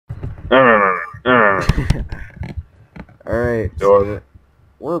Alright, so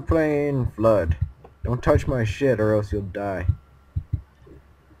we're playing Flood. Don't touch my shit or else you'll die.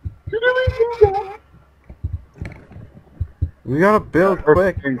 We gotta build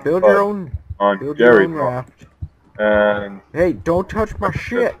quick. Build your own raft. And hey, don't touch my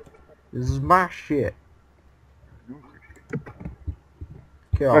shit. This is my shit.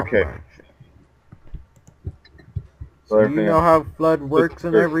 Get off my shit. So you know how Flood works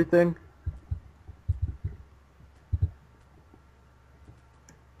and everything?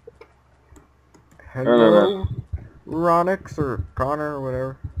 Hello, Ronnoc or Connor or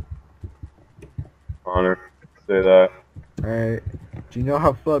whatever. Connor, say that. Alright. Do you know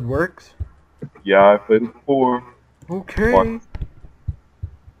how Flood works? Yeah, I played it before. Okay. Once.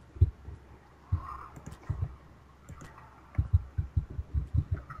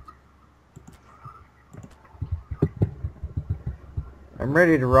 I'm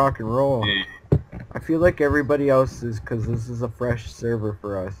ready to rock and roll. Yeah. I feel like everybody else is, because this is a fresh server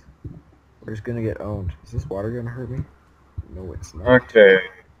for us. We're just gonna get owned. Is this water gonna hurt me? No, it's not. Okay.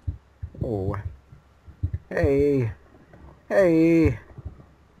 Oh. Hey. Hey.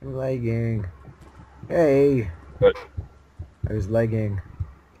 I'm lagging. Hey. Good. I was lagging.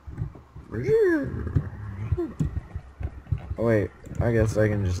 Oh wait, I guess I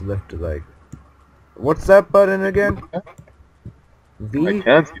can just lift it like... What's that button again? V? I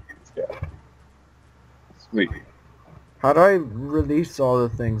can see this guy. Sweet. How do I release all the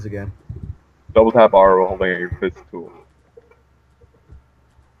things again? Double tap R while holding your fist tool.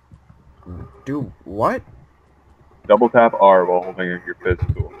 Do what? Double tap R while holding your fist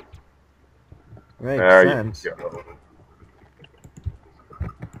tool. Makes there sense. You go.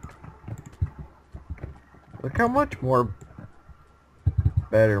 Look how much more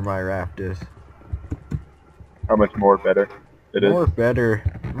better my raft is. How much more better it is? More better.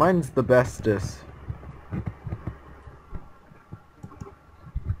 Mine's the bestest.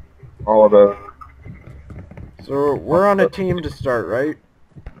 All of the... So, we're on a team to start, right?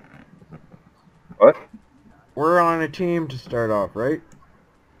 What? We're on a team to start off, right?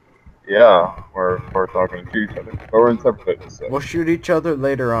 Yeah, we're talking to each other. But we're in separate places, so. We'll shoot each other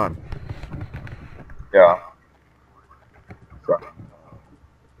later on. Yeah. So.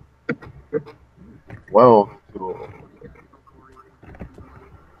 Well, cool.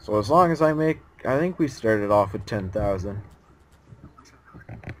 So as long as I make... I think we started off with 10,000.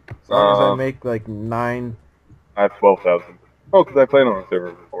 As long as I make like 9... I have 12,000. Oh, because I played on the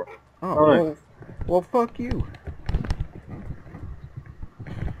server before. Oh, nice. Well, fuck you.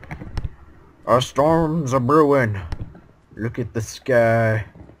 A storm's a brewing. Look at the sky.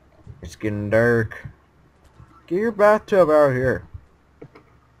 It's getting dark. Get your bathtub out here.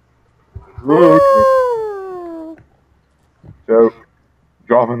 So,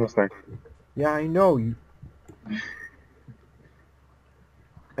 dropping this thing. Yeah, I know.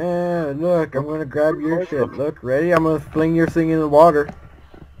 And look, I'm gonna grab your shit. Look, ready? I'm gonna fling your thing in the water.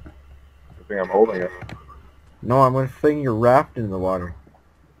 I think I'm holding it. No, I'm gonna fling your raft in the water.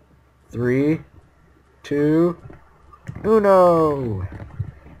 3, 2, uno.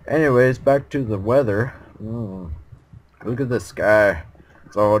 Anyways, back to the weather. Look at the sky.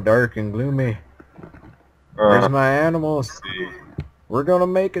 It's all dark and gloomy. Where's my animals? We're gonna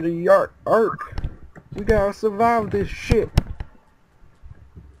make it a ark. We gotta survive this shit.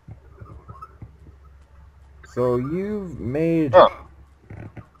 So you've made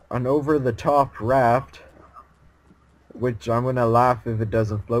an over-the-top raft, which I'm gonna laugh if it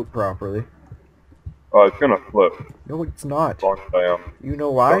doesn't float properly. Oh, it's gonna float. No, it's not. As long as I am. You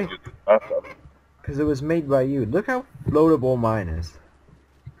know why? Because it was made by you. Look how floatable mine is.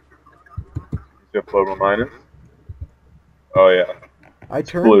 You see how floatable mine is? Oh yeah. I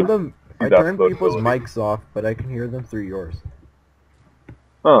turned people's mics off, but I can hear them through yours.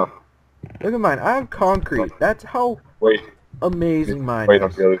 Huh. Look at mine. I have concrete. That's how amazing mine is. Wait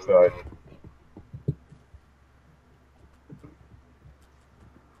on the other side.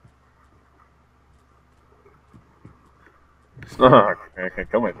 I can't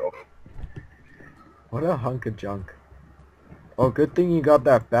kill myself. What a hunk of junk. Oh, good thing you got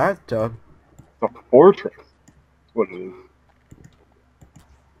that bathtub. It's a fortress. That's what it is.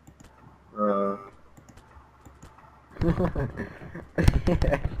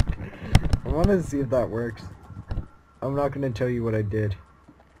 I want to see if that works. I'm not going to tell you what I did.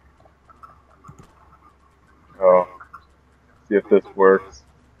 Oh. See if this works.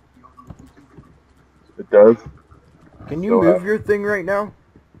 It does. Can you move your thing right now?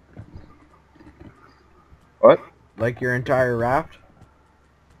 What? Like your entire raft?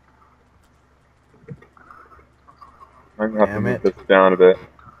 I'm going to have to move this down a bit.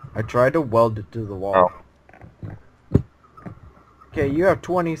 I tried to weld it to the wall. Oh. Okay, you have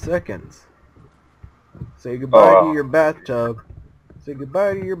 20 seconds. Say goodbye to your bathtub. Say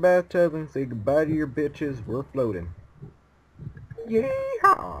goodbye to your bathtub and say goodbye to your bitches. We're floating.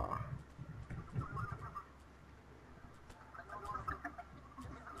 Yeehaw!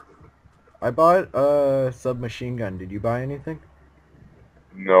 I bought a submachine gun. Did you buy anything?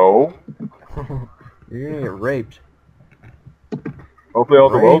 No. You're gonna get raped. Hopefully all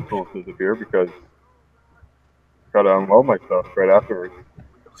the weld tools disappear because I gotta unload my stuff right afterwards.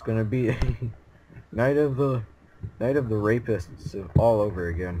 It's gonna be a night of the rapists all over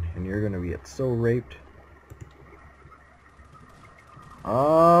again, and you're gonna get so raped. Who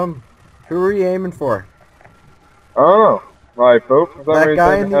are you aiming for? I don't know. My boat for some That reason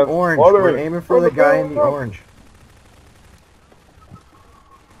guy in the has orange. water We're in it. aiming for the guy in the orange.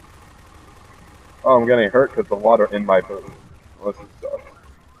 Oh, I'm getting hurt because the water in my boat. This sucks.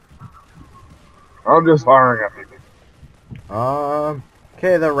 I'm just firing at people.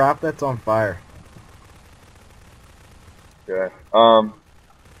 Okay, the raft that's on fire. Okay. I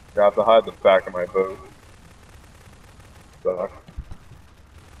have to hide the back of my boat. Sucks.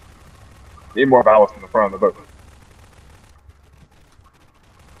 Need more ballast in the front of the boat.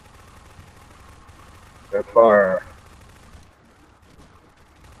 Get fire.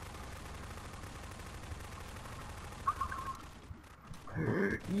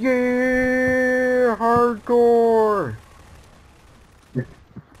 Yeah, hardcore.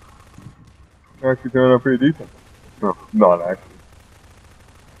 Actually doing up pretty decent. No, not actually.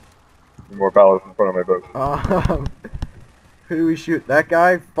 Need more ballast in front of my boat. Who do we shoot? That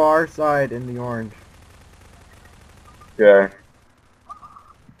guy far side in the orange. Okay.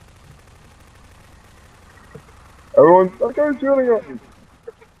 Everyone's shooting at me.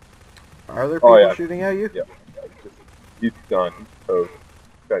 Are there people yeah. shooting at you? Yeah. He's done. He's toast.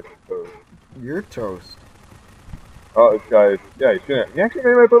 This guy's toast. You're toast. Oh, this guy is... Yeah, he's shooting at me. He actually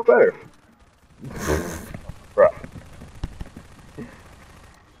made my boat better. Right.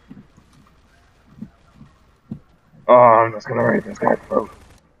 Oh, I'm just gonna raid this guy's boat.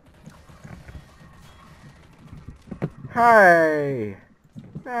 Hey!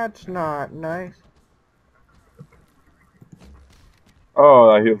 That's not nice. Oh,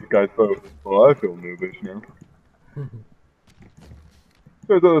 I healed the guy's boat. Well, I feel noobish now.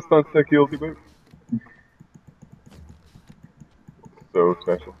 There's a stunt stick heals your boat. So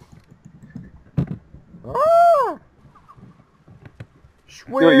special. Ah!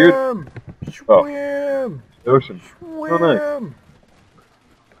 Swim! No, Swim! Ocean. Swim! Oh, nice.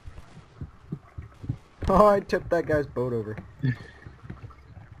 Oh, I tipped that guy's boat over.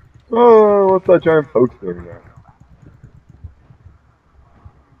 Oh, what's that giant post over there?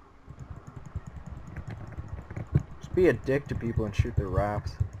 Just be a dick to people and shoot their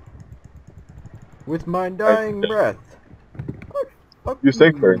rafts. With my dying breath. You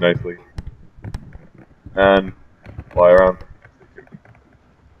sink very nicely. And fly around.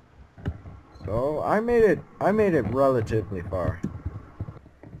 So I made it relatively far.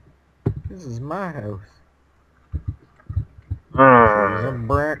 This is my house. This is a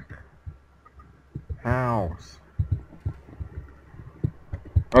brick house.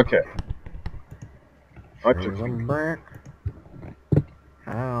 Okay. This is a brick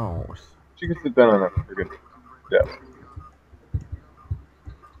house. You can sit down on that friggin' desk.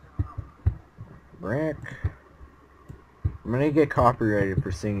 Brick. I'm gonna get copyrighted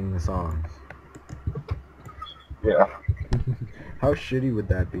for singing the songs. Yeah. How shitty would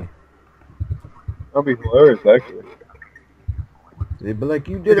that be? That'll be hilarious, actually. They'd be like,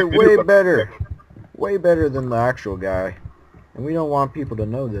 you did it way better. Way better than the actual guy. And we don't want people to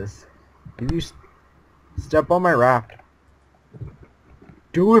know this. If you step on my raft.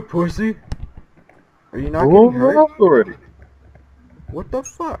 Do it, pussy. Are you not getting hurt? Already. What the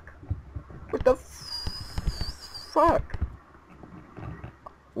fuck? What the fuck?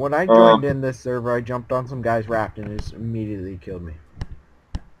 When I joined in this server, I jumped on some guy's raft and it just immediately killed me.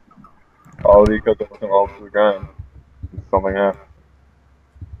 All because it wasn't all to the ground. Something happened.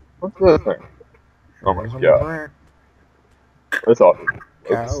 What's this thing? Oh my god. That's awesome.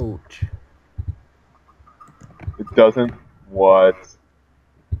 Couch. It doesn't. What?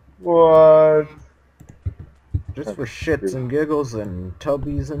 What? Just for shits and giggles and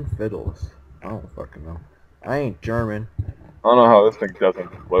tubbies and fiddles. I don't fucking know. I ain't German. I don't know how this thing doesn't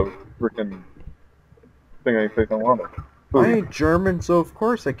float. Freaking thing I place on water. I ain't German, so of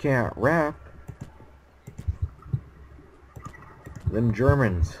course I can't rap. Them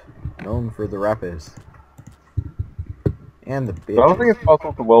Germans, known for the rapists. And the bitches. I don't think it's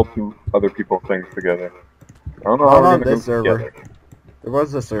possible to weld two other people's things together. I don't know Not how we're on gonna this go server. together. There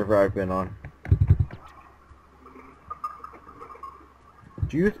was a server I've been on.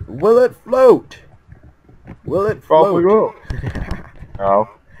 Will it float? Will it float? Probably will. No.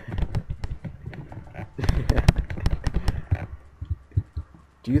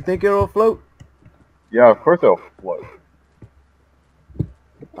 Do you think it'll float? Yeah, of course it'll float.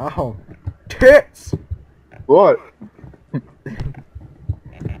 Oh, tits! What?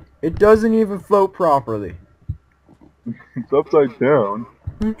 It doesn't even float properly. It's upside down.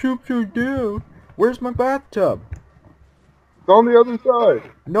 It's upside down. Where's my bathtub? It's on the other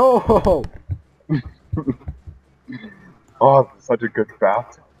side. No! Oh, it's such a good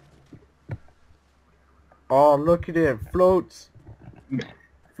bathtub. Oh, look at it. It floats.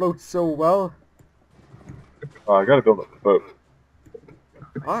 Floats so well. Oh, I gotta build a boat.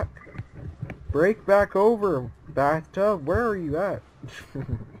 Fuck. Break back over, bathtub. Where are you at?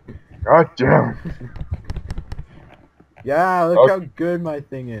 God damn. Yeah, look Okay. how good my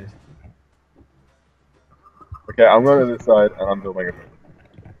thing is. Okay, I'm going to this side and I'm building a boat.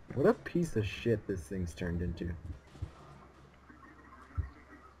 What a piece of shit this thing's turned into.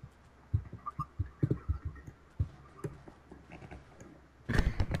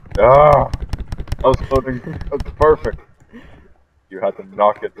 Ah, I was floating. That's perfect. You had to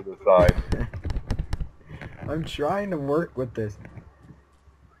knock it to the side. I'm trying to work with this.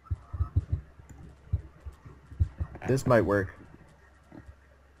 This might work.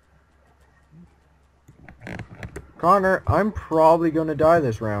 Connor, I'm probably gonna die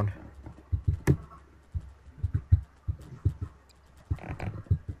this round.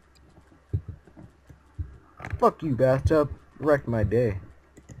 Fuck you, bathtub. Wrecked my day.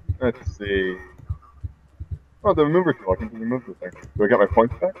 Let's see. Oh, the remover's still. I can remove the thing. Do I get my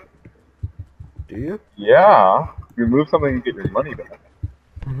points back? Do you? Yeah. You remove something and get your money back.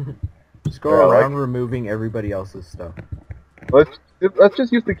 Just go Yeah, I around removing everybody else's stuff. Let's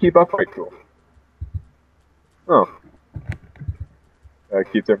just use the keep upright tool. Oh. That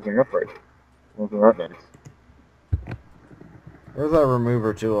keeps everything upright. Wasn't that nice? Where's that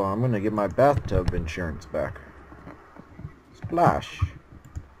remover tool? I'm gonna get my bathtub insurance back. Splash.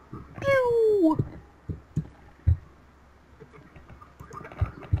 Pew!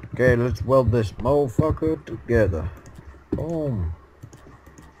 Okay, let's weld this motherfucker together. Boom.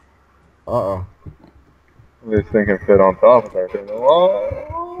 Uh-oh. This thing can fit on top of everything.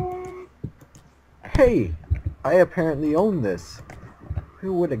 Oh. Hey! I apparently own this.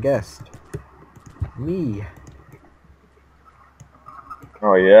 Who would have guessed? Me.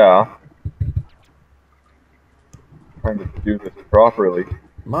 Oh yeah. Trying to do this properly.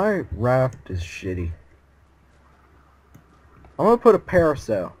 My raft is shitty. I'm gonna put a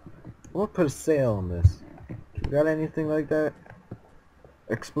parasail. I'm gonna put a sail on this. You got anything like that?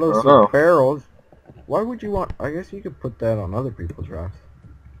 Explosive barrels? Why would you want... I guess you could put that on other people's rafts.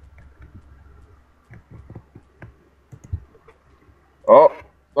 Oh,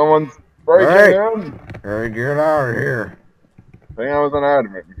 someone's breaking Hey! in. Hey, get out of here, I think I was an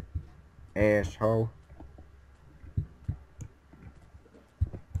admin. asshole.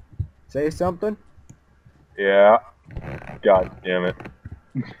 Say something? Yeah. God damn it.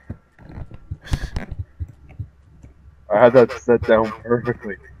 I had that set down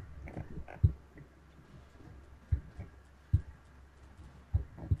perfectly.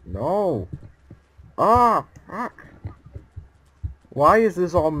 No. Ah, fuck. Why is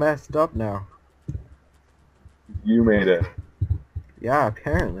this all messed up now? You made it. Yeah,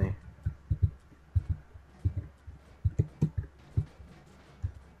 apparently.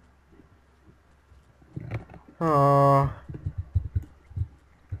 Aw.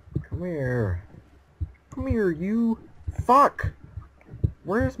 Come here. Come here, you. Fuck!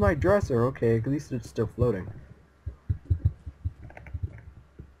 Where's my dresser? Okay, at least it's still floating.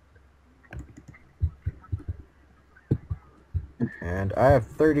 And I have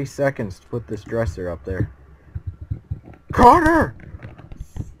 30 seconds to put this dresser up there. Connor!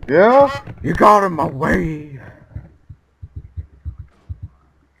 Yeah? You got in my way!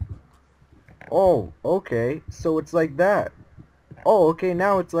 Oh, okay. So it's like that. Oh, okay,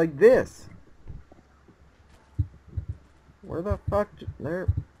 now it's like this. Where the fuck... There...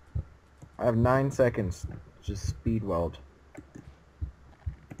 I have 9 seconds. Just speed weld.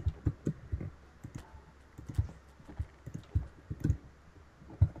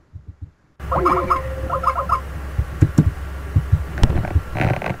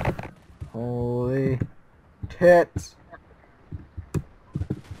 Holy tits.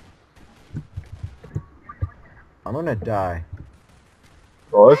 I'm gonna die.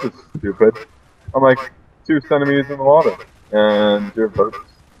 Well, this is stupid. I'm like 2 centimeters in the water. And your boat's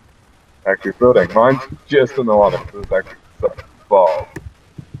actually floating. Mine's just in the water, so it's actually sucks balls.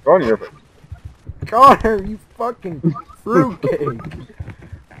 Go on your base. Connor, you fucking fruitcake.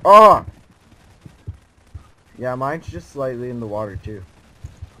 Oh. Yeah, mine's just slightly in the water too.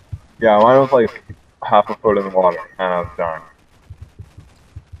 Yeah, mine was like half a foot in the water, and I was dying.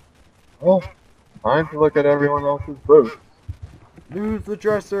 Oh, time to look at everyone else's boats. Use the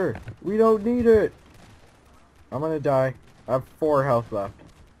dresser. We don't need it. I'm gonna die. I have 4 health left.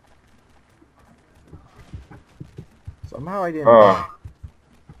 Somehow I didn't die.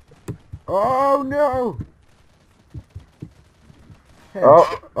 Oh no! Hey,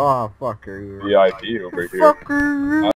 Oh, oh fucker. VIP over here. Fucker.